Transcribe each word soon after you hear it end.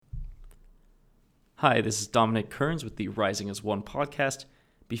Hi, this is Dominic Kearns with the Rising as One podcast.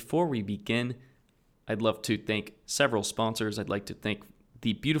 Before we begin, I'd love to thank several sponsors. I'd like to thank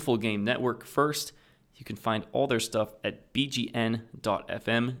the Beautiful Game Network first. You can find all their stuff at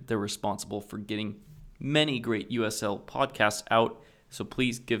bgn.fm. They're responsible for getting many great USL podcasts out, so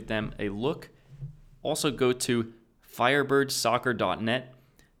please give them a look. Also go to firebirdsoccer.net.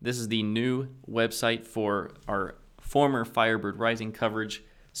 This is the new website for our former Firebird Rising coverage,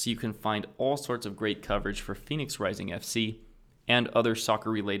 so you can find all sorts of great coverage for Phoenix Rising FC and other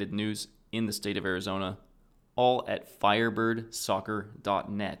soccer-related news in the state of Arizona, all at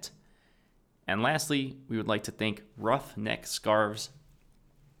firebirdsoccer.net. And lastly, we would like to thank Roughneck Scarves.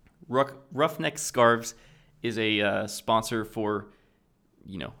 Roughneck Scarves is a sponsor for,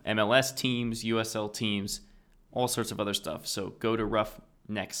 MLS teams, USL teams, all sorts of other stuff. So go to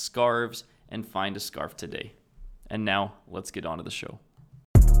Roughneck Scarves and find a scarf today. And now, let's get on to the show.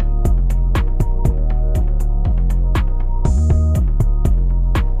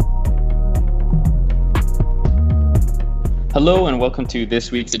 Hello and welcome to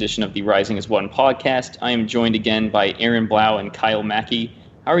this week's edition of the Rising as One podcast. I am joined again by Aaron Blau and Kyle Mackey.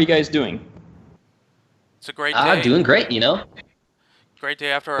 How are you guys doing? It's a great day. Doing great, Great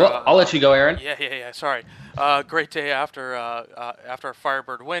day after. Well, I'll let you go, Aaron. Yeah. Sorry. Great day after a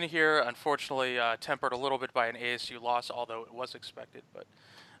Firebird win here. Unfortunately, tempered a little bit by an ASU loss, although it was expected. But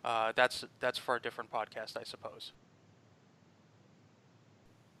that's for a different podcast, I suppose.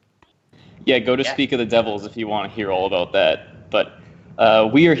 Yeah, go to Speak of the Devils if you want to hear all about that. But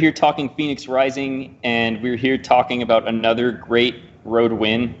we are here talking Phoenix Rising, and we're here talking about another great road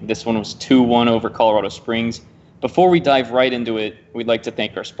win. This one was 2-1 over Colorado Springs. Before we dive right into it, we'd like to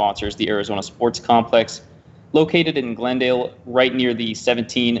thank our sponsors, the Arizona Sports Complex, located in Glendale, right near the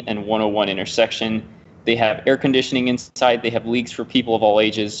 17 and 101 intersection. They have air conditioning inside. They have leagues for people of all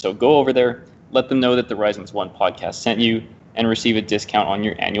ages. So go over there, let them know that the Rising as One podcast sent you, and receive a discount on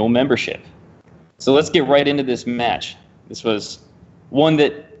your annual membership. So let's get right into this match. This was one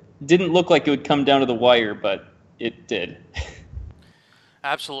that didn't look like it would come down to the wire, but it did.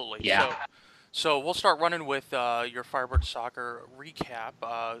 Absolutely. Yeah. So we'll start running with your Firebird Soccer recap,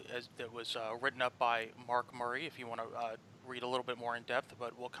 as that was written up by Mark Murray. If you want to read a little bit more in depth,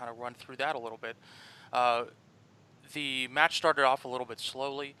 but we'll kind of run through that a little bit. The match started off a little bit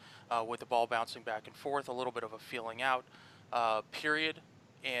slowly, with the ball bouncing back and forth, a little bit of a feeling out period.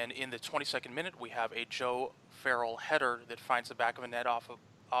 And in the 22nd minute, we have a Joe Farrell header that finds the back of a net off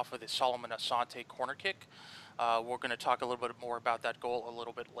of the Solomon Asante corner kick. We're going to talk a little bit more about that goal a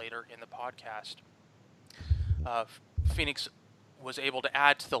little bit later in the podcast. Phoenix was able to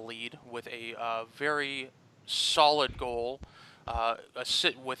add to the lead with a very solid goal,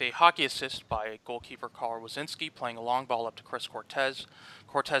 with a hockey assist by goalkeeper Carl Wazinski, playing a long ball up to Chris Cortez.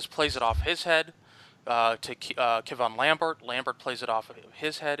 Cortez plays it off his head to Kevon Lambert. Lambert plays it off of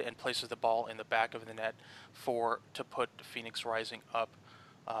his head and places the ball in the back of the net to put Phoenix Rising up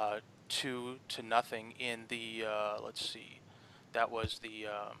 2-0 in the that was the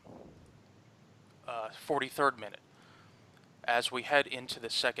 43rd minute. As we head into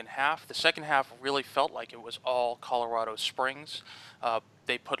the second half really felt like it was all Colorado Springs.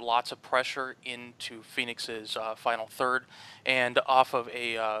 They put lots of pressure into Phoenix's final third, and off of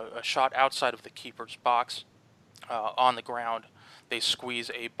a shot outside of the keeper's box on the ground, they squeeze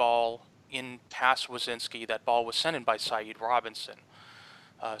a ball in past Wazinski. That ball was sent in by Saeed Robinson.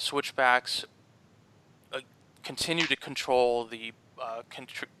 Switchbacks continue to control the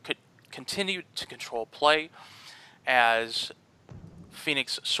continue to control play, as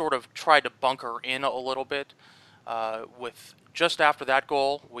Phoenix sort of tried to bunker in a little bit. With just after that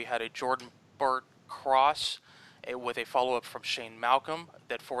goal, we had a Jordan Burt cross with a follow-up from Shane Malcolm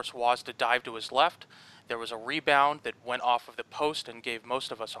that forced Waz to dive to his left. There was a rebound that went off of the post and gave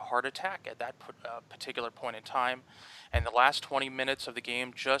most of us a heart attack at that particular point in time. And the last 20 minutes of the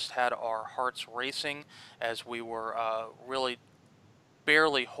game just had our hearts racing as we were really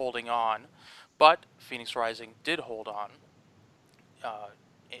barely holding on. But Phoenix Rising did hold on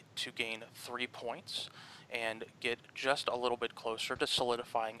to gain 3 points and get just a little bit closer to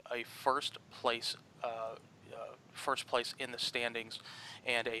solidifying a first place in the standings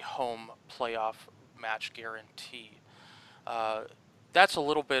and a home playoff match guarantee. That's a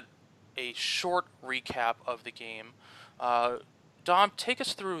little bit a short recap of the game. Dom, take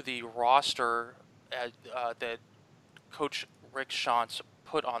us through the roster that Coach Rick Schantz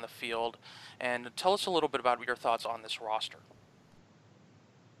put on the field, and tell us a little bit about your thoughts on this roster.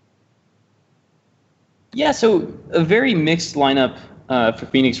 Yeah, so a very mixed lineup for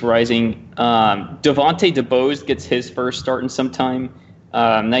Phoenix Rising. Devontae DeBose gets his first start in some time.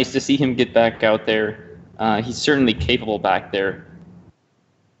 Nice to see him get back out there. He's certainly capable back there.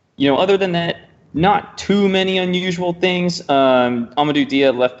 Other than that, not too many unusual things. Amadou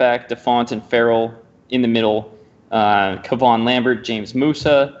Dia, left back, DeFont and Farrell in the middle, Kevon Lambert, James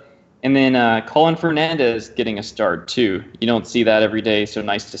Musa, and then Colin Fernandez getting a start too. You don't see that every day, so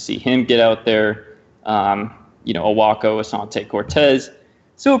nice to see him get out there. Awako, Asante Cortez.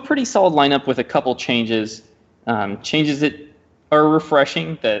 So a pretty solid lineup with a couple changes. Changes that are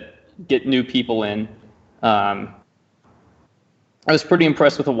refreshing, that get new people in. I was pretty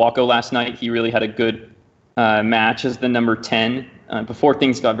impressed with Awako last night. He really had a good match as the number 10 before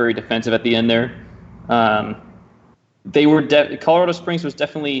things got very defensive at the end there. Colorado Springs was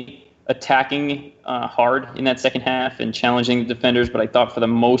definitely attacking hard in that second half and challenging the defenders, but I thought for the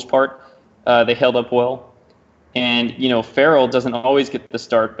most part they held up well. And, Farrell doesn't always get the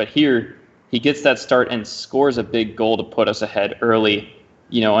start, but here he gets that start and scores a big goal to put us ahead early.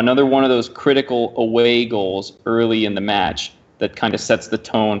 Another one of those critical away goals early in the match that kind of sets the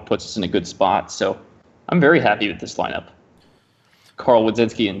tone, puts us in a good spot. So I'm very happy with this lineup. Carl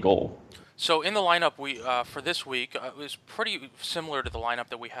Wadzinski in goal. So in the lineup we for this week, it was pretty similar to the lineup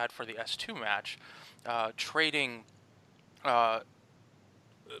that we had for the S2 match, trading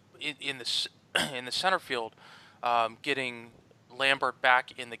in the center field, getting Lambert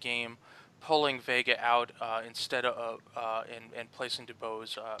back in the game, pulling Vega out instead of and placing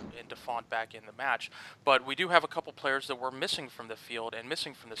DuBose and DeFont back in the match. But we do have a couple players that were missing from the field and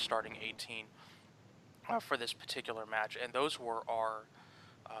missing from the starting 18 for this particular match, and those were our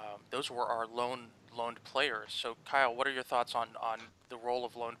loaned players. So Kyle, what are your thoughts on the role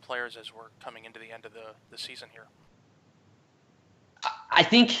of loaned players as we're coming into the end of the season here? I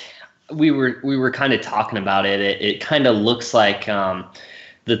think we were kind of talking about it. It kind of looks like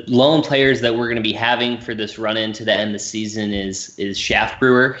the lone players that we're going to be having for this run into the end of the season is Shaft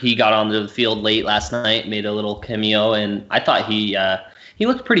Brewer. He got onto the field late last night, made a little cameo, and I thought he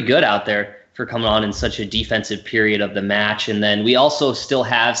looked pretty good out there for coming on in such a defensive period of the match. And then we also still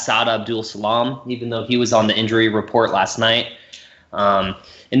have Saad Abdul Salam, even though he was on the injury report last night.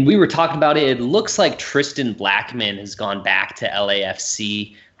 And we were talking about it. It looks like Tristan Blackman has gone back to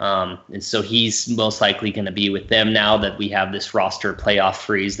LAFC. And so he's most likely going to be with them now that we have this roster playoff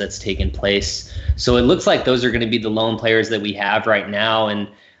freeze that's taken place. So it looks like those are going to be the lone players that we have right now. And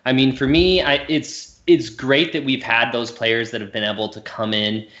I mean, for me, it's great that we've had those players that have been able to come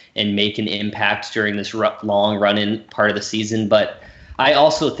in and make an impact during this long run-in part of the season. But I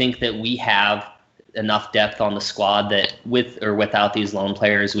also think that we have enough depth on the squad that with or without these lone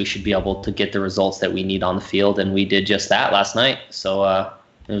players, we should be able to get the results that we need on the field. And we did just that last night. So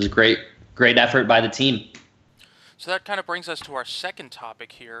it was a great effort by the team. So that kind of brings us to our second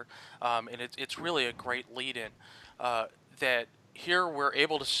topic here, and it's really a great lead-in. That here we're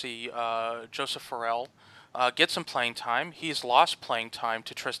able to see Joseph Farrell get some playing time. He's lost playing time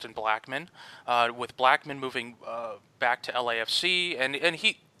to Tristan Blackman, with Blackman moving back to LAFC, and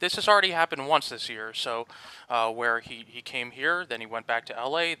this has already happened once this year. So where he came here, then he went back to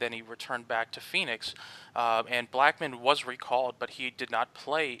LA, then he returned back to Phoenix. And Blackman was recalled, but he did not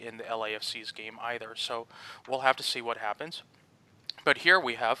play in the LAFC's game either. So we'll have to see what happens. But here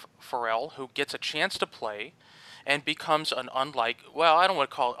we have Farrell, who gets a chance to play and becomes an I don't want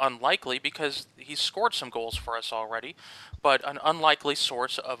to call it unlikely because he's scored some goals for us already, but an unlikely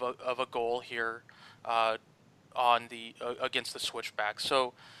source of a goal here on the against the Switchbacks.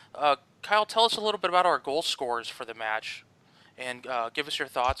 So, Kyle, tell us a little bit about our goal scorers for the match, and give us your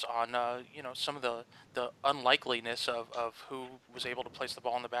thoughts on some of the unlikeliness of who was able to place the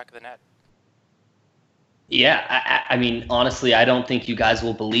ball in the back of the net. Yeah, I mean, honestly, I don't think you guys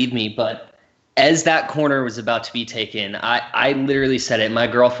will believe me, but as that corner was about to be taken, I literally said it. My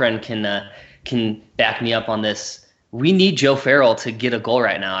girlfriend can back me up on this. We need Joe Farrell to get a goal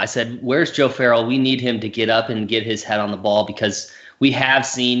right now. I said, where's Joe Farrell? We need him to get up and get his head on the ball because we have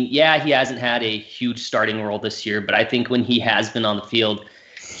seen, he hasn't had a huge starting role this year, but I think when he has been on the field,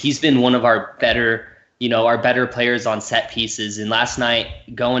 he's been one of our better players on set pieces. And last night,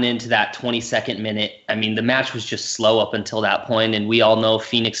 going into that 22nd minute, I mean, the match was just slow up until that point, and we all know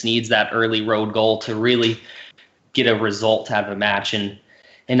Phoenix needs that early road goal to really get a result out of a match. And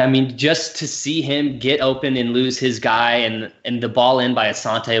I mean, just to see him get open and lose his guy and the ball in by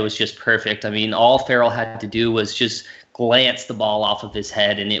Asante was just perfect. I mean, all Farrell had to do was just glance the ball off of his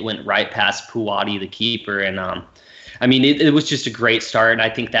head, and it went right past Puwadi, the keeper. And I mean, it was just a great start, and I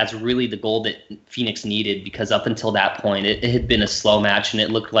think that's really the goal that Phoenix needed because up until that point, it had been a slow match, and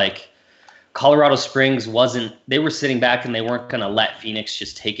it looked like Colorado Springs they were sitting back and they weren't going to let Phoenix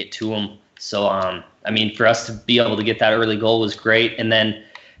just take it to them. So, I mean, for us to be able to get that early goal was great. And then,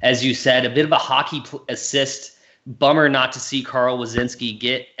 as you said, a bit of a hockey assist. Bummer not to see Carl Wazinski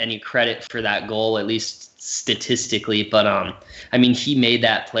get any credit for that goal, at least statistically. But, I mean, he made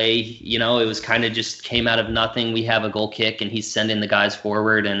that play. You know, it was kind of just came out of nothing. We have a goal kick, and he's sending the guys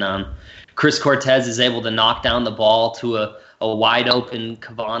forward. And Chris Cortez is able to knock down the ball to a wide open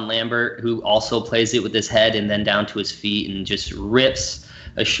Kevon Lambert, who also plays it with his head and then down to his feet and just rips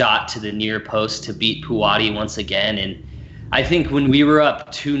a shot to the near post to beat Puwadi once again. And I think when we were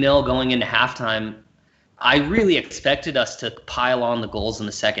up 2-0 going into halftime, I really expected us to pile on the goals in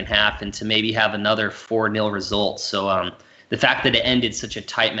the second half and to maybe have another 4-0 result. So the fact that it ended such a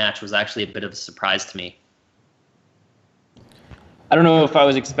tight match was actually a bit of a surprise to me. I don't know if I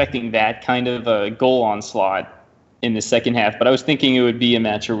was expecting that kind of a goal onslaught in the second half, but I was thinking it would be a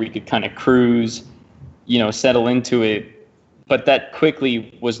match where we could kind of cruise, settle into it. But that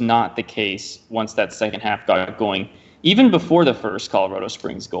quickly was not the case once that second half got going. Even before the first Colorado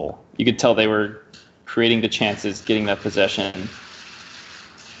Springs goal, you could tell they were creating the chances, getting that possession.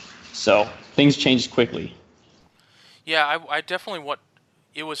 So things changed quickly. Yeah, I definitely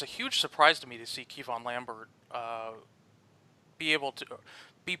it was a huge surprise to me to see Kevon Lambert be able to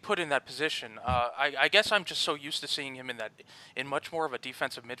be put in that position. I guess I'm just so used to seeing him in much more of a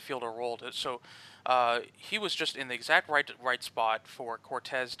defensive midfielder role. So he was just in the exact right spot for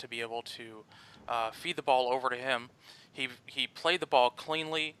Cortez to be able to feed the ball over to him. He played the ball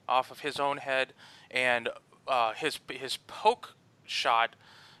cleanly off of his own head, and his poke shot.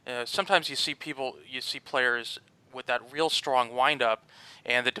 Sometimes you see players with that real strong windup,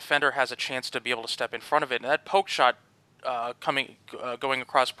 and the defender has a chance to be able to step in front of it. And that poke shot going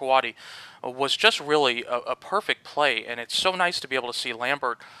across Puwadi was just really a perfect play, and it's so nice to be able to see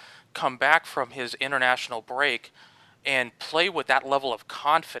Lambert come back from his international break and play with that level of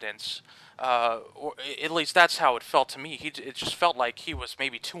confidence. Or at least that's how it felt to me. It just felt like he was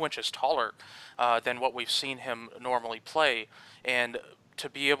maybe 2 inches taller than what we've seen him normally play, and to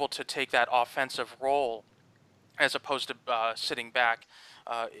be able to take that offensive role as opposed to sitting back,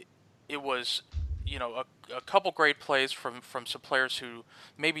 it was a couple great plays from some players who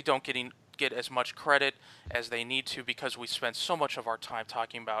maybe don't get as much credit as they need to, because we spent so much of our time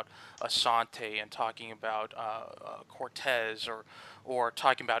talking about Asante and talking about Cortez or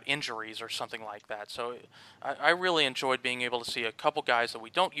talking about injuries or something like that. So I really enjoyed being able to see a couple guys that we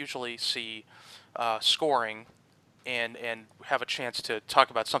don't usually see scoring and have a chance to talk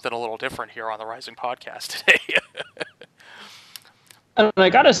about something a little different here on the Rising Podcast today. And I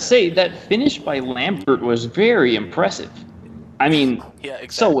gotta say, that finish by Lambert was very impressive. I mean, yeah, exactly.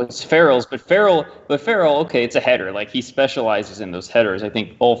 So was Farrell's, but Farrell, okay, it's a header. Like, he specializes in those headers. I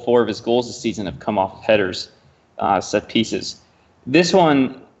think all 4 of his goals this season have come off headers, set pieces. This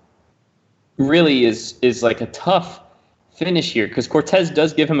one really is like a tough finish here, because Cortez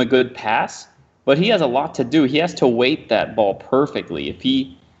does give him a good pass, but he has a lot to do. He has to weight that ball perfectly. If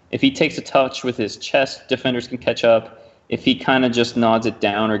he takes a touch with his chest, defenders can catch up. If he kind of just nods it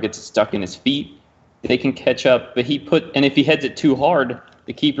down or gets it stuck in his feet, they can catch up. But if he heads it too hard,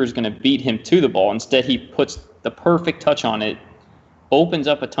 the keeper's going to beat him to the ball. Instead, he puts the perfect touch on it, opens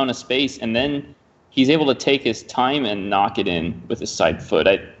up a ton of space, and then he's able to take his time and knock it in with his side foot.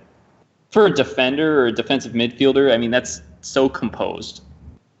 For a defender or a defensive midfielder, I mean, that's so composed.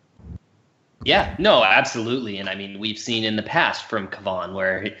 Yeah, no, absolutely. And I mean, we've seen in the past from Kevon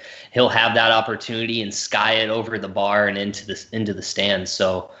where he'll have that opportunity and sky it over the bar and into the stands.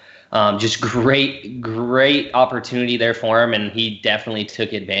 So just great opportunity there for him, and he definitely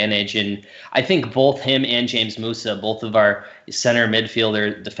took advantage. And I think both him and James Musa, both of our defensive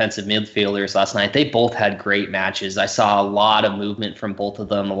midfielders last night, they both had great matches. I saw a lot of movement from both of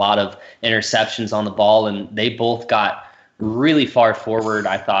them, a lot of interceptions on the ball, and they both got really far forward,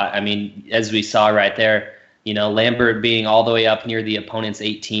 I thought. I mean, as we saw right there, Lambert being all the way up near the opponent's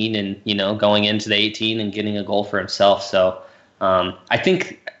 18 and, going into the 18 and getting a goal for himself. So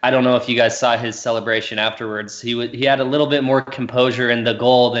I don't know if you guys saw his celebration afterwards. He had a little bit more composure in the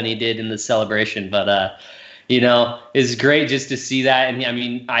goal than he did in the celebration, but it's great just to see that. And I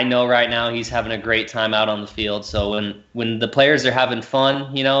mean, I know right now he's having a great time out on the field. So when the players are having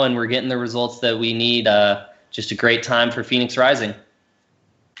fun, and we're getting the results that we need, just a great time for Phoenix Rising.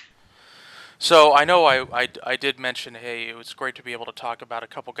 So I know I did mention, hey, it was great to be able to talk about a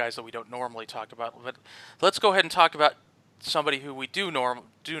couple guys that we don't normally talk about, but let's go ahead and talk about somebody who we do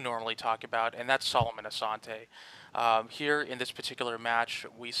normally talk about, and that's Solomon Asante. Here in this particular match,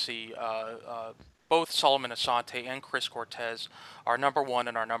 we see both Solomon Asante and Chris Cortez, our number 1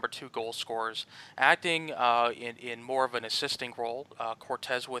 and our number 2 goal scorers, acting in more of an assisting role,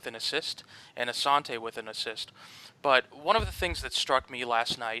 Cortez with an assist and Asante with an assist. But one of the things that struck me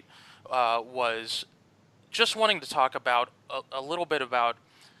last night was just wanting to talk about a little bit about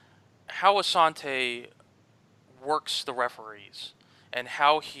how Asante works the referees and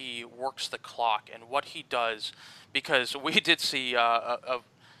how he works the clock and what he does, because we did see a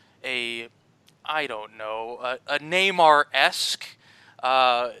Neymar-esque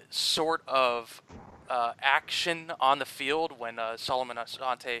sort of action on the field when Solomon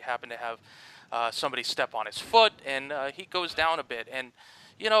Asante happened to have somebody step on his foot, and he goes down a bit. And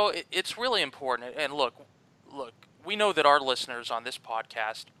it's really important. And look, we know that our listeners on this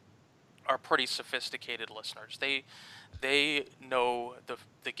podcast are pretty sophisticated listeners. They know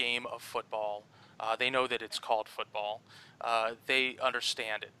the game of football. They know that it's called football. They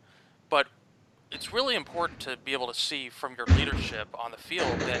understand it. But it's really important to be able to see from your leadership on the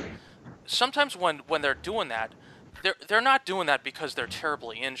field that sometimes when they're doing that, they're not doing that because they're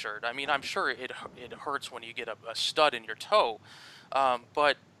terribly injured. I mean, I'm sure it hurts when you get a stud in your toe,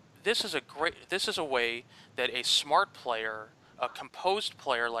 but this is a way that a smart player, a composed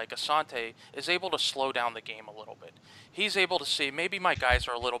player like Asante, is able to slow down the game a little bit. He's able to see, maybe my guys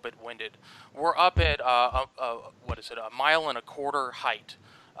are a little bit winded. We're up at a mile and a quarter height.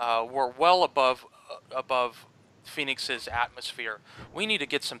 We're well above Phoenix's atmosphere. We need to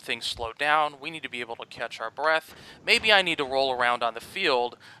get some things slowed down. We need to be able to catch our breath. Maybe I need to roll around on the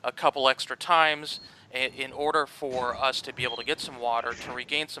field a couple extra times in order for us to be able to get some water, to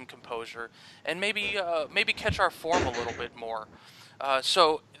regain some composure, and maybe catch our form a little bit more.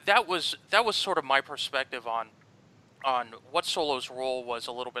 So that was sort of my perspective on what Solo's role was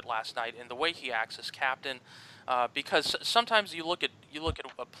a little bit last night and the way he acts as captain. Because sometimes you look at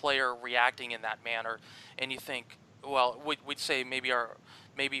a player reacting in that manner, and you think, well, we'd say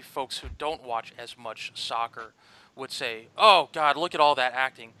maybe folks who don't watch as much soccer would say, oh God, look at all that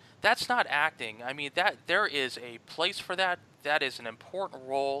acting. That's not acting. I mean, that there is a place for that. That is an important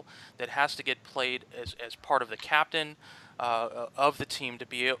role that has to get played as part of the captain of the team, to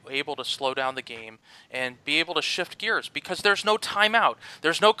be able to slow down the game and be able to shift gears, because there's no timeout.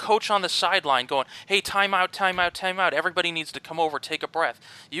 There's no coach on the sideline going, hey, timeout, timeout, timeout. Everybody needs to come over, take a breath.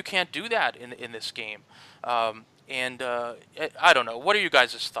 You can't do that in this game. And I don't know. What are you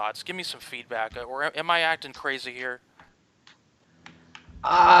guys' thoughts? Give me some feedback. Or am I acting crazy here?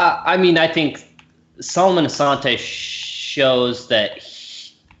 I mean, I think Solomon Asante shows that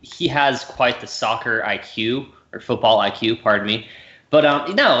he has quite the soccer IQ, or football IQ, pardon me. But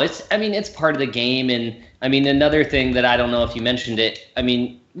no, it's part of the game. And I mean, another thing that I don't know if you mentioned it, I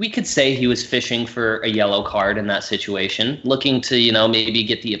mean, we could say he was fishing for a yellow card in that situation, looking to, maybe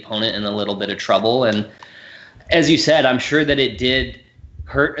get the opponent in a little bit of trouble. And as you said, I'm sure that it did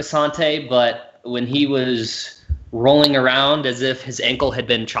hurt Asante, but when he was rolling around as if his ankle had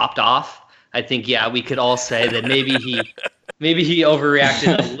been chopped off, I think, yeah, we could all say that maybe he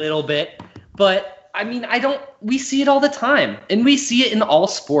overreacted a little bit. But I mean, we see it all the time, and we see it in all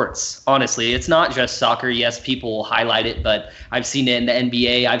sports. Honestly, it's not just soccer. Yes, people will highlight it, but I've seen it in the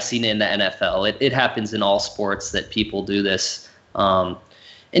NBA. I've seen it in the NFL. It happens in all sports that people do this. And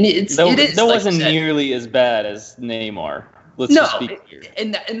that wasn't nearly as bad as Neymar. Let's just be clear.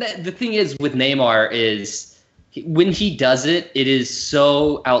 And the thing is with Neymar is when he does it, it is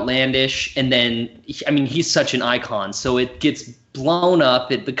so outlandish. And then, I mean, he's such an icon, so it gets blown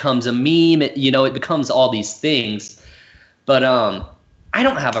up. It becomes a meme. It becomes all these things. But I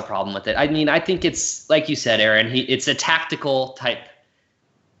don't have a problem with it. I mean, I think it's like you said, Aaron. It's a tactical type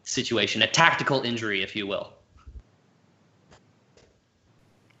situation, a tactical injury, if you will.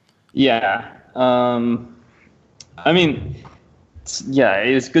 Yeah. I mean,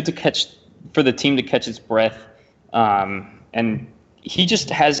 it was good for the team to catch its breath. And he just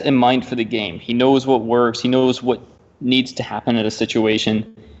has a mind for the game. He knows what works. He knows what needs to happen in a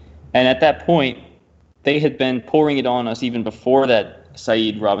situation. And at that point, they had been pouring it on us even before that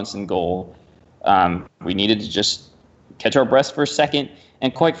Saeed Robinson goal. We needed to just catch our breath for a second.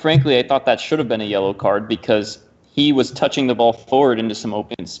 And quite frankly, I thought that should have been a yellow card, because he was touching the ball forward into some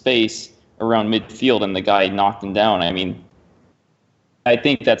open space around midfield, and the guy knocked him down. I mean, I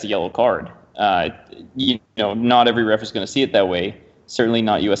think that's a yellow card. Not every ref is going to see it that way. Certainly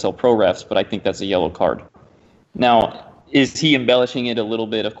not USL Pro refs, but I think that's a yellow card. Now, is he embellishing it a little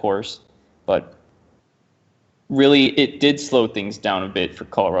bit? Of course, but really, it did slow things down a bit for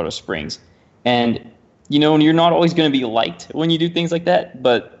Colorado Springs. And you're not always going to be liked when you do things like that,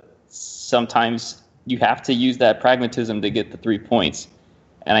 but sometimes you have to use that pragmatism to get the 3 points.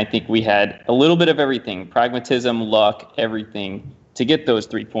 And I think we had a little bit of everything, pragmatism, luck, everything, to get those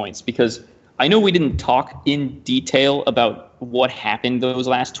 3 points. Because I know we didn't talk in detail about what happened those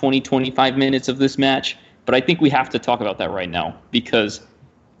last 20, 25 minutes of this match, but I think we have to talk about that right now because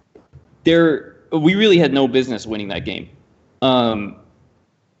we really had no business winning that game. What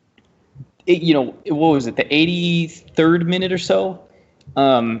was it, the 83rd minute or so?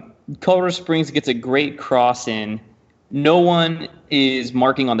 Colorado Springs gets a great cross in. No one is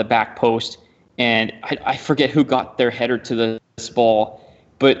marking on the back post, and I forget who got their header to this ball,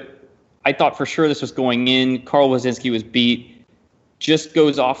 but I thought for sure this was going in. Carl Wazinski was beat, just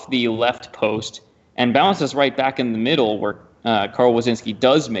goes off the left post, and bounces right back in the middle where Carl Wazinski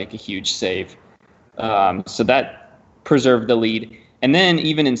does make a huge save. So that preserved the lead. And then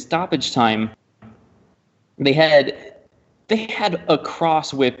even in stoppage time, they had a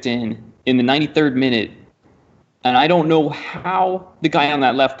cross whipped in the 93rd minute. And I don't know how the guy on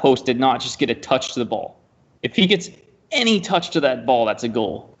that left post did not just get a touch to the ball. If he gets any touch to that ball, that's a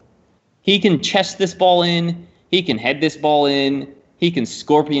goal. He can chest this ball in. He can head this ball in. He can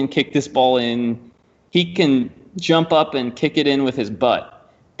scorpion kick this ball in. He can jump up and kick it in with his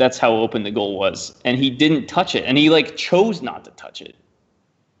butt. That's how open the goal was. And he didn't touch it. And he chose not to touch it.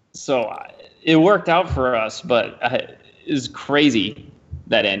 So it worked out for us, but it was crazy,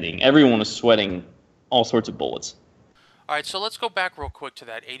 that ending. Everyone was sweating all sorts of bullets. All right, so let's go back real quick to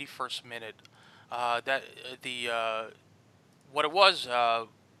that 81st minute. What it was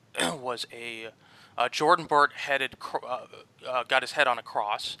was a Jordan Burt got his head on a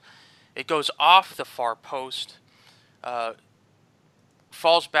cross. It goes off the far post,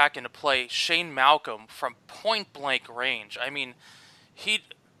 falls back into play. Shane Malcolm from point blank range. I mean,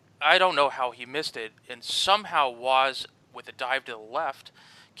 I don't know how he missed it, and somehow was with a dive to the left.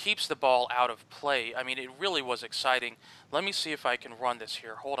 Keeps the ball out of play. I mean, it really was exciting. Let me see if I can run this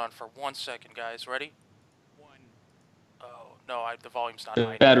here. Hold on for 1 second, guys. Ready? Oh, no, the volume's not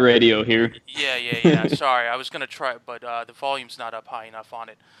high. Bad radio here. Yeah. Sorry, I was going to try, but the volume's not up high enough on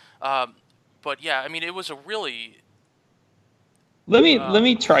it. But, yeah, I mean, it was a really Let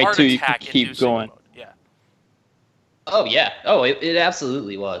me try to. You can keep going. Mode. Yeah. Oh, yeah. Oh, it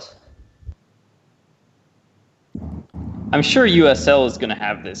absolutely was. I'm sure USL is going to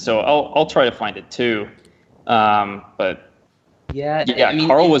have this, so I'll try to find it too. But yeah, I mean,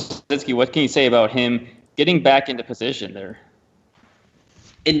 Carl Wazinski, what can you say about him getting back into position there?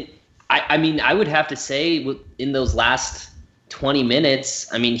 And I mean, I would have to say in those last 20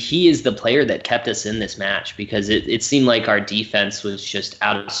 minutes, I mean, he is the player that kept us in this match because it seemed like our defense was just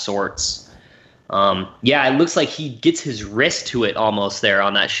out of sorts. It looks like he gets his wrist to it almost there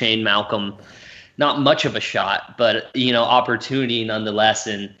on that Shane Malcolm. Not much of a shot, but, opportunity nonetheless.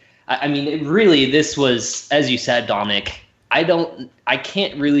 And I mean, this was, as you said, Dominic, I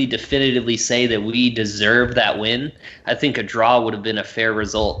can't really definitively say that we deserved that win. I think a draw would have been a fair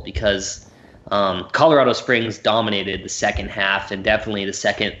result because Colorado Springs dominated the second half and definitely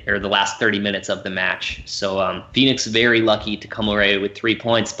the last 30 minutes of the match. So Phoenix very lucky to come away with 3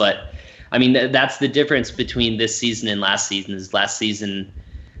 points. But I mean, that's the difference between this season and last season. Last season,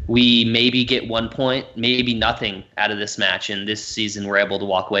 we maybe get 1 point, maybe nothing out of this match. And this season, we're able to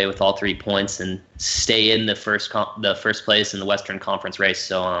walk away with all 3 points and stay in the first place in the Western Conference race.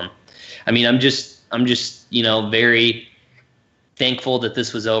 So, I mean, I'm just very thankful that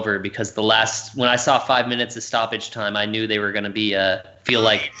this was over because when I saw 5 minutes of stoppage time, I knew they were going to be feel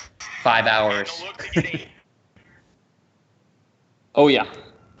like 5 hours. Oh yeah,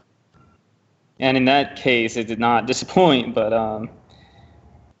 and in that case, it did not disappoint, but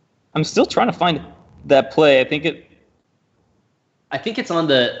I'm still trying to find that play. I think it's on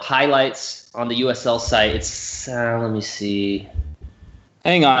the highlights on the USL site. It's let me see.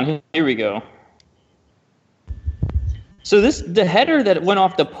 Hang on, here we go. So the header that went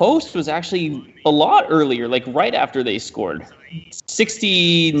off the post was actually a lot earlier, like right after they scored.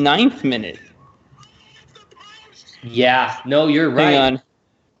 69th minute. Yeah, no, you're right. Hang on.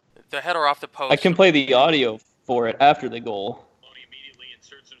 The header off the post. I can play the audio for it after the goal.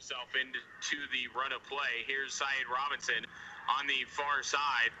 Into the run of play. Here's Syed Robinson on the far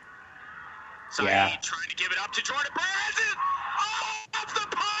side. Syed trying to give it up to Jordan Burt. Has it off the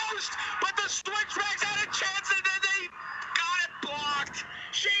post, but the Switchbacks had a chance and then they got it blocked.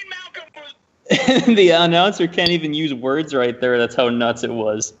 Shane Malcolm was. The announcer can't even use words right there. That's how nuts it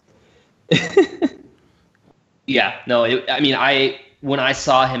was. When I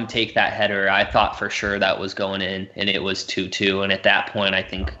saw him take that header, I thought for sure that was going in, and it was 2-2. And at that point, I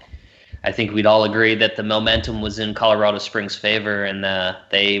think we'd all agree that the momentum was in Colorado Springs' favor, and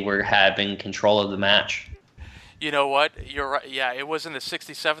they were having control of the match. You know what? You're right. Yeah, it was in the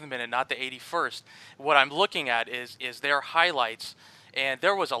 67th minute, not the 81st. What I'm looking at is their highlights, and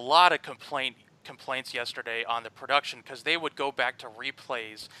there was a lot of complaints yesterday on the production because they would go back to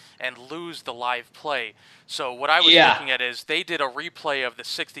replays and lose the live play. So what I was looking at is they did a replay of the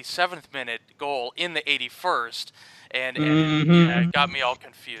 67th minute goal in the 81st, and it got me all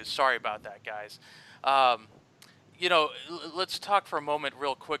confused. Sorry about that, guys. Let's talk for a moment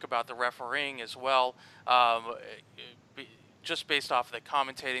real quick about the refereeing as well. Just based off of the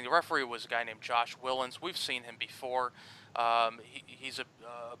commentating, the referee was a guy named Josh Willens. We've seen him before. He's a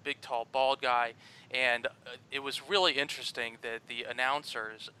big, tall, bald guy, and it was really interesting that the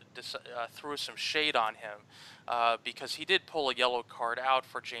announcers threw some shade on him because he did pull a yellow card out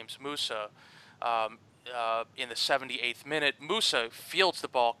for James Musa in the 78th minute. Musa fields the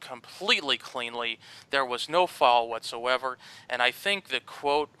ball completely cleanly. There was no foul whatsoever, and I think the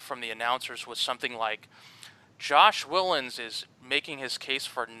quote from the announcers was something like, Josh Willens is making his case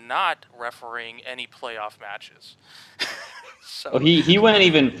for not refereeing any playoff matches. So he went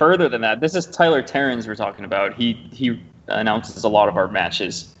even further than that. This is Tyler Terrens we're talking about. He announces a lot of our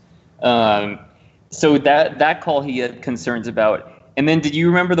matches. So that call he had concerns about. And then did you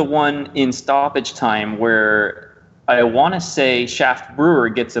remember the one in stoppage time where I want to say Shaft Brewer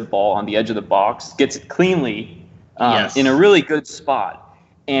gets a ball on the edge of the box, gets it cleanly in a really good spot.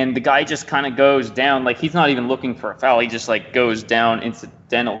 And the guy just kind of goes down, like he's not even looking for a foul. He just like goes down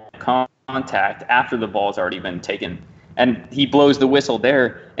incidental contact after the ball's already been taken. And he blows the whistle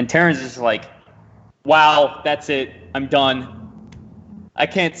there. And Terrence is like, wow, that's it. I'm done. I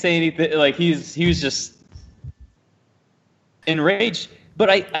can't say anything. Like he was just enraged. But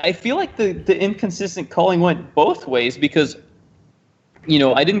I feel like the inconsistent calling went both ways because,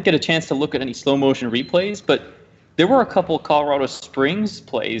 I didn't get a chance to look at any slow motion replays, but there were a couple Colorado Springs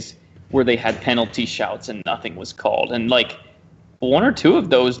plays where they had penalty shouts and nothing was called. And like one or two of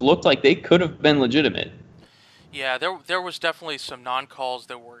those looked like they could have been legitimate. Yeah, there was definitely some non-calls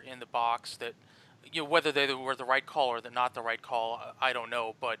that were in the box that, whether they were the right call or not the right call, I don't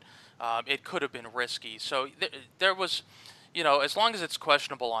know, but it could have been risky. So there was, as long as it's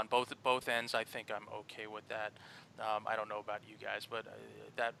questionable on both ends, I think I'm okay with that. I don't know about you guys, but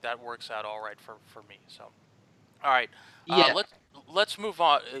that works out all right for me. So, all right, let's move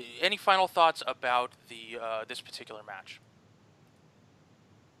on. Any final thoughts about this particular match?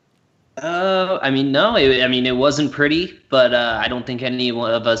 No. It wasn't pretty, but I don't think any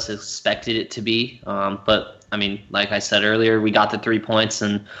one of us expected it to be. But like I said earlier, we got the 3 points,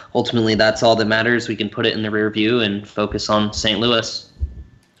 and ultimately that's all that matters. We can put it in the rear view and focus on St. Louis.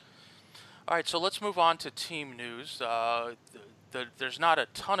 All right, so let's move on to team news. There's not a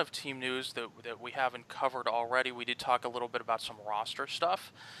ton of team news that we haven't covered already. We did talk a little bit about some roster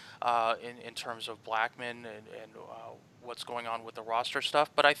stuff in terms of Blackman and what's going on with the roster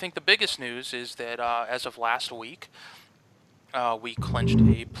stuff. But I think the biggest news is that as of last week, we clinched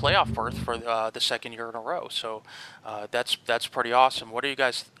a playoff berth for the second year in a row. So that's pretty awesome. What are you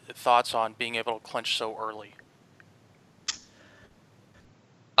guys' thoughts on being able to clinch so early?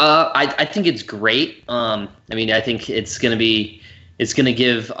 I think it's great. I think it's going to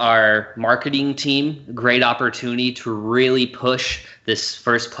give our marketing team a great opportunity to really push this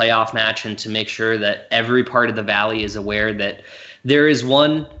first playoff match and to make sure that every part of the Valley is aware that there is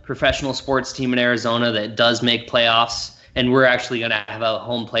one professional sports team in Arizona that does make playoffs, and we're actually going to have a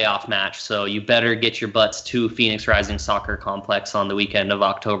home playoff match. So you better get your butts to Phoenix Rising Soccer Complex on the weekend of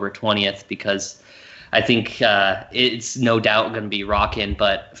October 20th, because I think it's no doubt going to be rocking.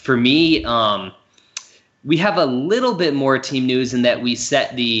 But for me, we have a little bit more team news in that we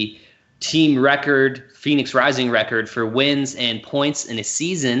set the team record, Phoenix Rising record, for wins and points in a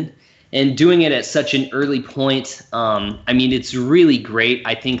season. And doing it at such an early point, it's really great.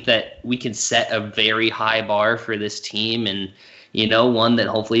 I think that we can set a very high bar for this team, and one that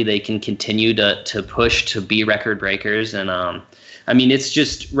hopefully they can continue to push to be record breakers. And it's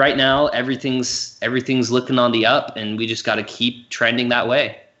just right now everything's looking on the up, and we just got to keep trending that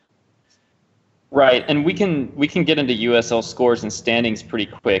way. Right, and we can get into USL scores and standings pretty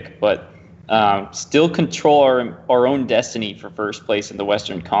quick, but still control our own destiny for first place in the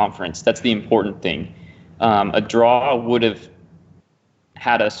Western Conference. That's the important thing. A draw would have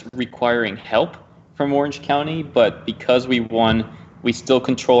had us requiring help from Orange County, but because we won, we still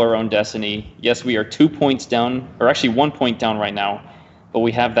control our own destiny. Yes, we are 2 points down, or actually 1 point down right now, but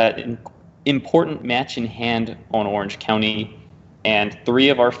we have that important match in hand on Orange County, and 3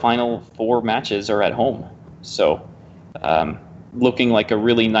 of our final 4 matches are at home. So looking like a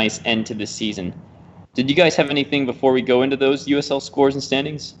really nice end to the season. Did you guys have anything before we go into those USL scores and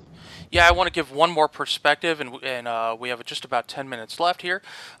standings? Yeah, I want to give one more perspective, and we have just about 10 minutes left here.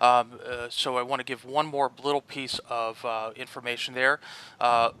 So I want to give one more little piece of information there.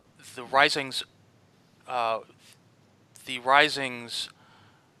 The Rising's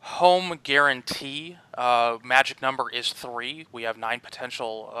home guarantee magic number is 3. We have 9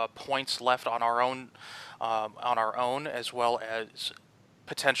 potential points left on our own, as well as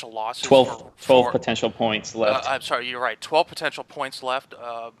potential losses. 12 potential points left. I'm sorry, you're right. 12 potential points left,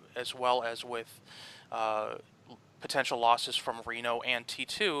 as well as with potential losses from Reno and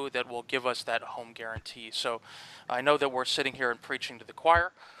T2 that will give us that home guarantee. So I know that we're sitting here and preaching to the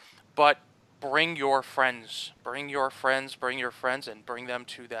choir, but bring your friends, and bring them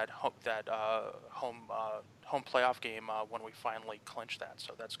to that home playoff game when we finally clinch that.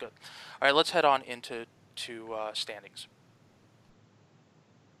 So that's good. All right, let's head on into standings.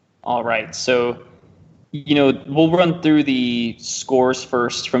 All right, so, we'll run through the scores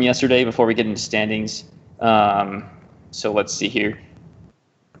first from yesterday before we get into standings. So let's see here.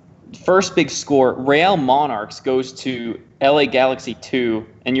 First big score, Real Monarchs goes to LA Galaxy 2,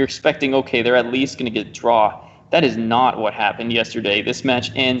 and you're expecting, okay, they're at least going to get a draw. That is not what happened yesterday. This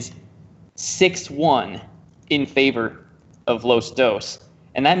match ends 6-1 in favor of Los Dos.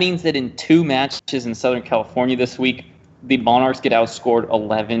 And that means that in 2 matches in Southern California this week, the Monarchs get outscored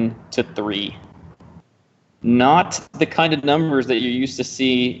 11-3. Not the kind of numbers that you're used to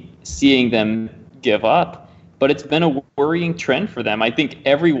seeing them give up, but it's been a worrying trend for them. I think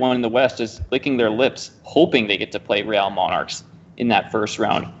everyone in the West is licking their lips, hoping they get to play Real Monarchs in that first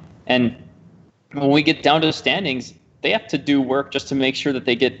round. And when we get down to the standings, they have to do work just to make sure that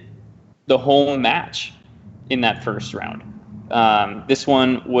they get the home match in that first round. This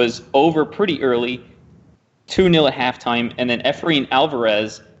one was over pretty early, 2-0 at halftime, and then Efrain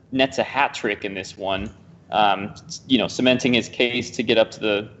Alvarez nets a hat trick in this one, cementing his case to get up to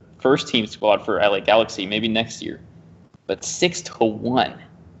the first team squad for LA Galaxy, maybe next year. But 6-1.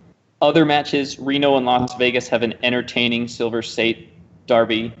 Other matches, Reno and Las Vegas have an entertaining Silver State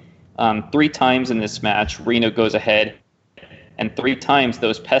derby. 3 times in this match, Reno goes ahead, and 3 times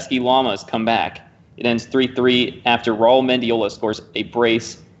those pesky Llamas come back. It ends 3-3 after Raul Mendiola scores a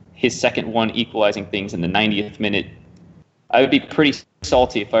brace, his second one equalizing things in the 90th minute. I would be pretty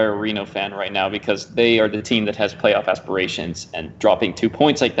salty if I were a Reno fan right now because they are the team that has playoff aspirations, and dropping 2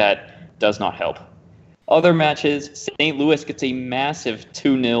 points like that does not help. Other matches, St. Louis gets a massive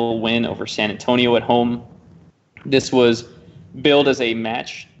 2-0 win over San Antonio at home. This was billed as a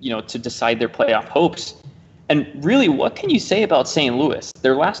match, to decide their playoff hopes. And really, what can you say about St. Louis?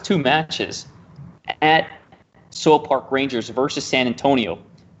 Their last 2 matches at Soul Park Rangers versus San Antonio,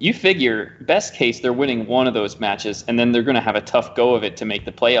 you figure, best case, they're winning one of those matches, and then they're going to have a tough go of it to make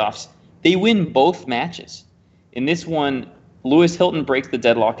the playoffs. They win both matches. In this one, Lewis Hilton breaks the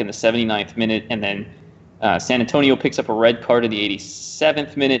deadlock in the 79th minute, and then San Antonio picks up a red card in the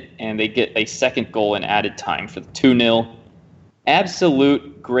 87th minute, and they get a second goal in added time for the 2-0.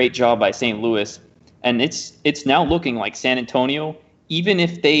 Absolute great job by St. Louis, and it's now looking like San Antonio, even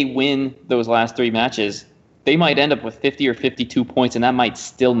if they win those last 3 matches, they might end up with 50 or 52 points, and that might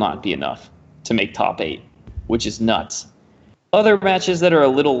still not be enough to make top 8, which is nuts. Other matches that are a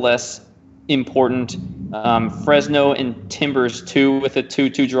little less important, Fresno and Timbers 2 with a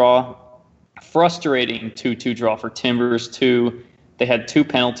 2-2 draw. Frustrating 2-2 draw for Timbers 2. They had 2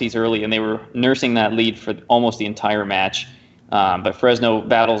 penalties early, and they were nursing that lead for almost the entire match. But Fresno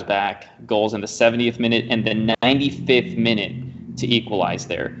battles back, goals in the 70th minute and the 95th minute to equalize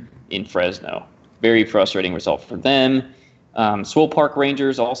there in Fresno. Very frustrating result for them. Swole Park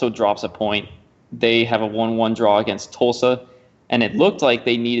Rangers also drops a point. They have a 1-1 draw against Tulsa, and it looked like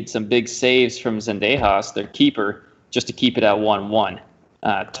they needed some big saves from Zendejas, their keeper, just to keep it at 1-1.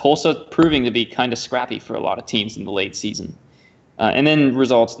 Tulsa proving to be kind of scrappy for a lot of teams in the late season. And then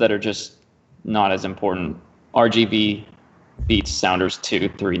results that are just not as important. RGV beats Sounders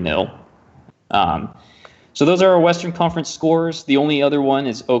 2-3-0. So those are our Western Conference scores. The only other one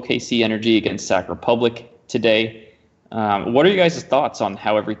is OKC Energy against Sac Republic today. What are you guys' thoughts on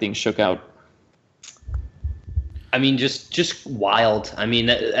how everything shook out? I mean, just wild. I mean,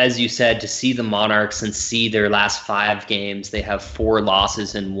 as you said, to see the Monarchs and see their last 5 games, they have 4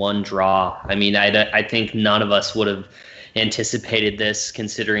 losses and 1 draw. I mean, I think none of us would have anticipated this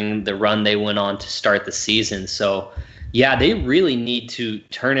considering the run they went on to start the season. So, yeah, they really need to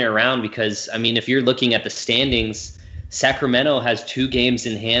turn it around because, I mean, if you're looking at the standings, Sacramento has 2 games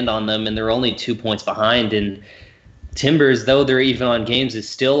in hand on them, and they're only 2 points behind. And Timbers, though they're even on games, is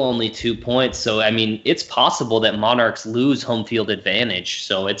still only 2 points. So, I mean, it's possible that Monarchs lose home field advantage.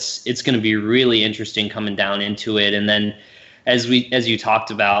 So it's going to be really interesting coming down into it. And then as you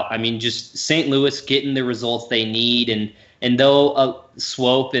talked about, I mean, just St. Louis getting the results they need, and though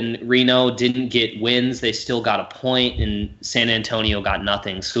Swope and Reno didn't get wins, they still got a point, and San Antonio got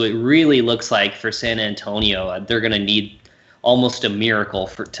nothing. So it really looks like for San Antonio, they're going to need almost a miracle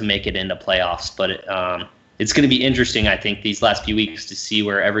to make it into playoffs. But it's going to be interesting, I think, these last few weeks to see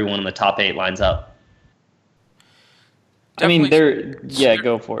where everyone in the top 8 lines up.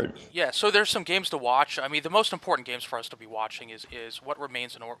 Go for it. Yeah, so there's some games to watch. I mean, the most important games for us to be watching is what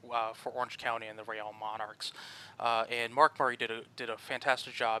remains for Orange County and the Real Monarchs. And Mark Murray did a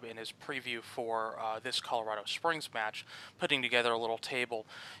fantastic job in his preview for this Colorado Springs match, putting together a little table.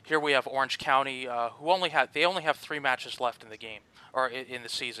 Here we have Orange County, who only have 3 matches left in the game or in the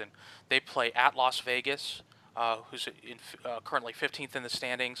season. They play at Las Vegas, who's currently 15th in the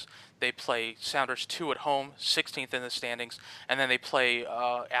standings. They play Sounders 2 at home, 16th in the standings, and then they play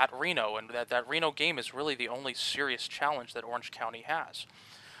at Reno, and that Reno game is really the only serious challenge that Orange County has.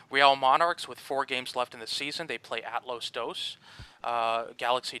 Real Monarchs, with 4 games left in the season, they play at Los Dos.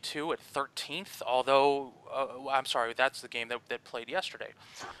 Galaxy 2 at 13th, although, I'm sorry, that's the game that played yesterday.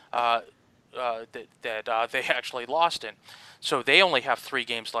 That they actually lost in. So they only have 3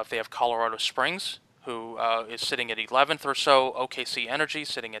 games left. They have Colorado Springs, who is sitting at 11th or so, OKC Energy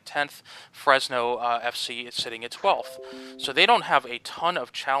sitting at 10th, Fresno FC is sitting at 12th. So they don't have a ton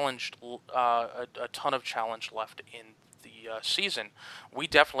of challenge left in the season. We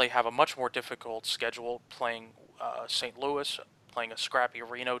definitely have a much more difficult schedule playing St. Louis, playing a scrappy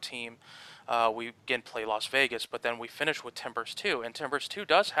Reno team. We again play Las Vegas, but then we finish with Timbers 2, and Timbers 2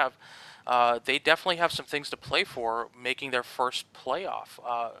 does have they definitely have some things to play for, making their first playoff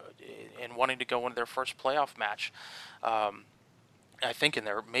and wanting to go into their first playoff match. I think in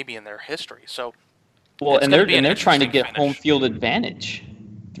their history. So they're trying to get home field advantage.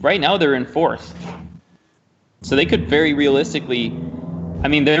 Right now they're in 4th, so they could very realistically. I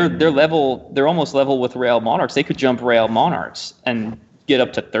mean, they're level. They're almost level with Real Monarchs. They could jump Real Monarchs and get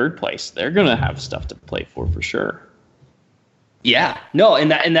up to 3rd place. They're gonna have stuff to play for sure. Yeah, no,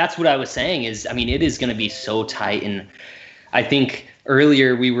 and that's what I was saying is, I mean, it is going to be so tight. And I think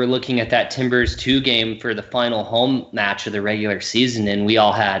earlier we were looking at that Timbers 2 game for the final home match of the regular season, and we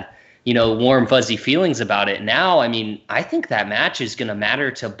all had, warm, fuzzy feelings about it. Now, I mean, I think that match is going to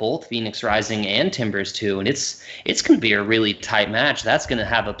matter to both Phoenix Rising and Timbers 2, and it's going to be a really tight match. That's going to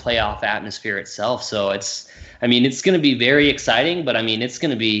have a playoff atmosphere itself. So it's going to be very exciting, but I mean, it's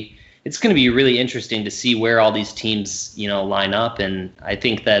going to be really interesting to see where all these teams, line up. And I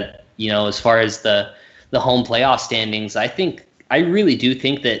think that, as far as the home playoff standings, I really do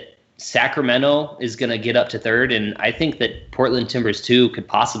think that Sacramento is going to get up to 3rd. And I think that Portland Timbers 2 could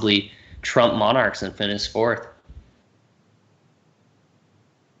possibly trump Monarchs and finish 4th.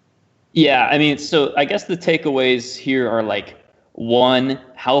 Yeah, I mean, so I guess the takeaways here are like, 1,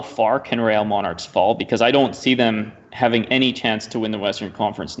 how far can Real Monarchs fall? Because I don't see them having any chance to win the Western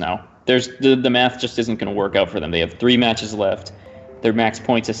Conference now. There's the math just isn't going to work out for them. They have 3 matches left. Their max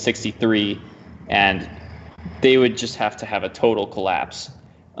points is 63, and they would just have to have a total collapse.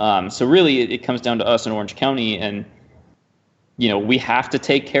 So really, it comes down to us in Orange County, and we have to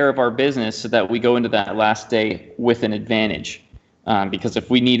take care of our business so that we go into that last day with an advantage. Because if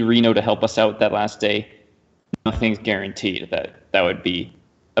we need Reno to help us out that last day, nothing's guaranteed. That would be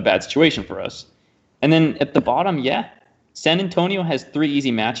a bad situation for us. And then at the bottom, San Antonio has 3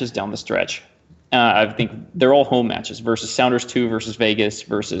 easy matches down the stretch. I think they're all home matches versus Sounders 2, versus Vegas,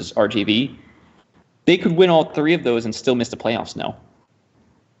 versus RGV. They could win all 3 of those and still miss the playoffs now.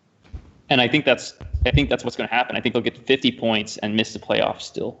 And I think that's what's going to happen. I think they'll get 50 points and miss the playoffs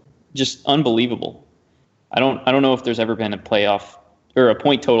still. Just unbelievable. I don't know if there's ever been a playoff or a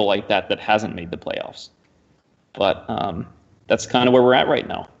point total like that hasn't made the playoffs. But that's kind of where we're at right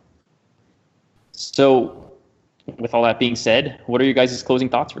now. So, with all that being said, what are your guys' closing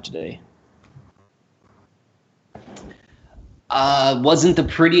thoughts for today? Wasn't the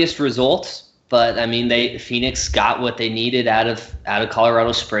prettiest results, but I mean, Phoenix got what they needed out of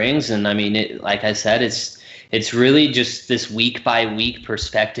Colorado Springs, and I mean, like I said, it's really just this week by week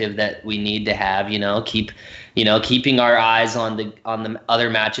perspective that we need to have. Keeping our eyes on the other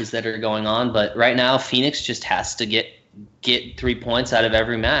matches that are going on. But right now, Phoenix just has to get 3 points out of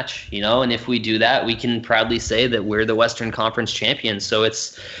every match, and if we do that, we can proudly say that we're the Western Conference champions. So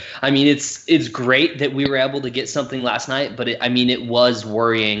it's great that we were able to get something last night, but it was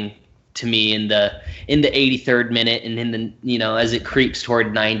worrying to me in the 83rd minute and in the, as it creeps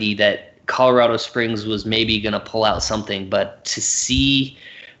toward 90, that Colorado Springs was maybe going to pull out something. But to see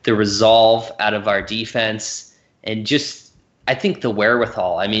the resolve out of our defense and just I think the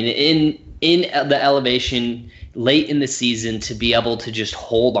wherewithal. I mean, in the elevation late in the season to be able to just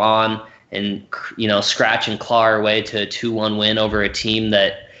hold on and scratch and claw our way to a 2-1 win over a team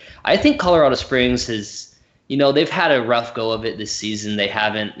that I think Colorado Springs has, they've had a rough go of it this season. They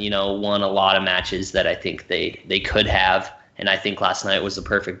haven't, won a lot of matches that I think they could have, and I think last night was the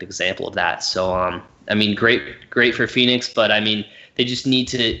perfect example of that. So, I mean, great for Phoenix, but I mean, they just need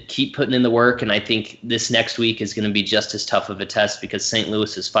to keep putting in the work, and I think this next week is going to be just as tough of a test because St.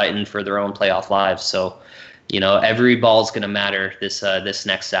 Louis is fighting for their own playoff lives. So, every ball is going to matter this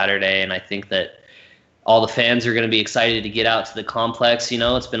next Saturday, and I think that all the fans are going to be excited to get out to the complex.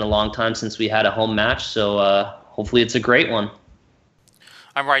 It's been a long time since we had a home match, so hopefully it's a great one.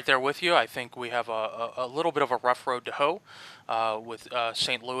 I'm right there with you. I think we have a little bit of a rough road to hoe with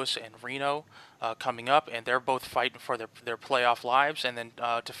St. Louis and Reno coming up, and they're both fighting for their playoff lives. And then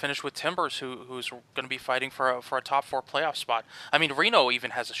to finish with Timbers, who's going to be fighting for a top 4 playoff spot. I mean, Reno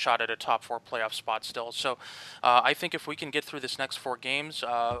even has a shot at a top 4 playoff spot still. So I think if we can get through this next 4 games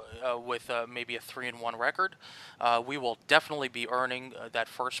with maybe a 3-1 record, we will definitely be earning that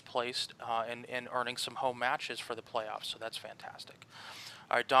first place and earning some home matches for the playoffs. So that's fantastic.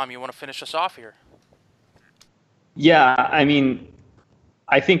 All right, Dom, you want to finish us off here? Yeah, I mean,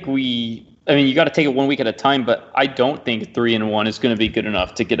 you got to take it 1 week at a time, but I don't think 3-1 is going to be good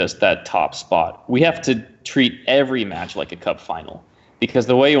enough to get us that top spot. We have to treat every match like a cup final because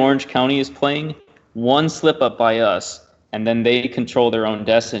the way Orange County is playing, one slip up by us, and then they control their own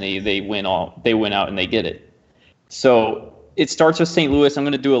destiny. They win out and they get it. So it starts with St. Louis. I'm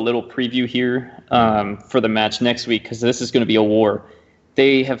going to do a little preview here for the match next week because this is going to be a war.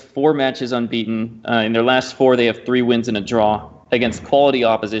 They have 4 matches unbeaten. In their last 4, they have 3 wins and a draw against quality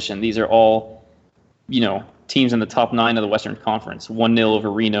opposition. These are all, teams in the top 9 of the Western Conference. 1-0 over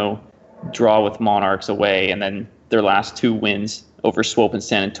Reno, draw with Monarchs away, and then their last 2 wins over Swope and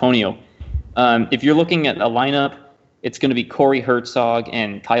San Antonio. If you're looking at a lineup, it's going to be Corey Herzog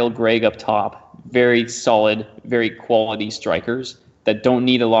and Kyle Gregg up top. Very solid, very quality strikers that don't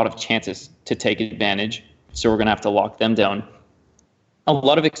need a lot of chances to take advantage. So we're going to have to lock them down. A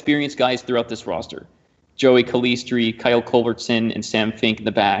lot of experienced guys throughout this roster. Joey Calistri, Kyle Culbertson, and Sam Fink in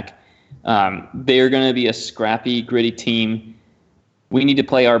the back. They're going to be a scrappy, gritty team. We need to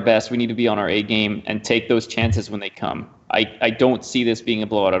play our best. We need to be on our A game and take those chances when they come. I don't see this being a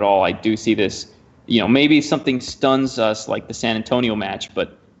blowout at all. I do see this, maybe something stuns us like the San Antonio match,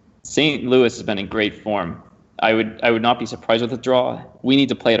 but St. Louis has been in great form. I would not be surprised with a draw. We need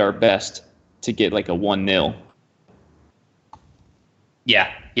to play at our best to get like a 1-0.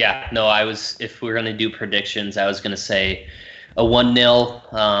 Yeah. No, if we're going to do predictions, I was going to say a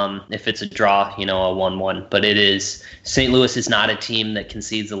 1-0. If it's a draw, a 1-1. But St. Louis is not a team that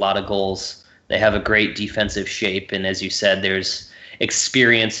concedes a lot of goals. They have a great defensive shape. And as you said, there's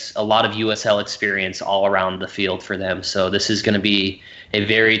experience, a lot of USL experience all around the field for them. So this is going to be a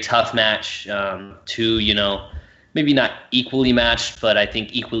very tough match. Two, maybe not equally matched, but I think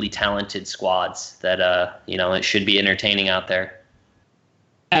equally talented squads that, it should be entertaining out there.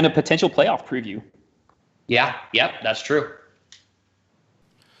 And a potential playoff preview. Yeah, that's true.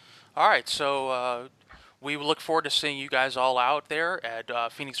 All right, so we look forward to seeing you guys all out there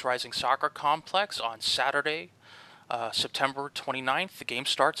at Phoenix Rising Soccer Complex on Saturday, September 29th. The game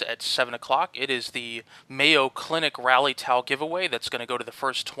starts at 7 o'clock. It is the Mayo Clinic Rally Towel giveaway that's going to go to the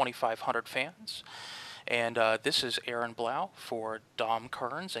first 2,500 fans. And this is Aaron Blau for Dom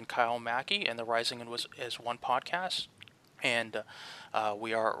Kearns and Kyle Mackey and the Rising as One podcast. And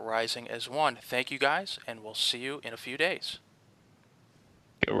we are Rising as One. Thank you guys, and we'll see you in a few days.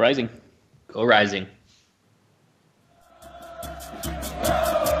 Go Rising. Go Rising.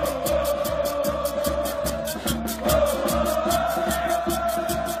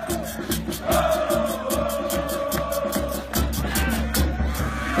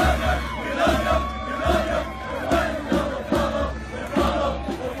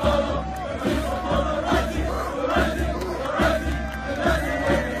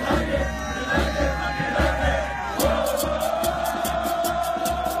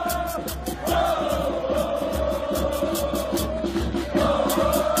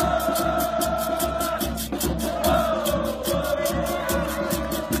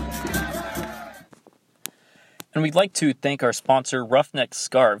 And we'd like to thank our sponsor, Roughneck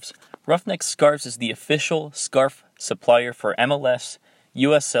Scarves. Roughneck Scarves is the official scarf supplier for MLS,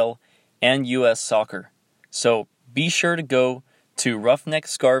 USL, and US Soccer. So be sure to go to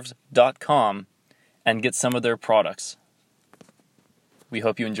roughneckscarves.com and get some of their products. We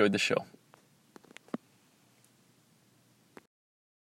hope you enjoyed the show.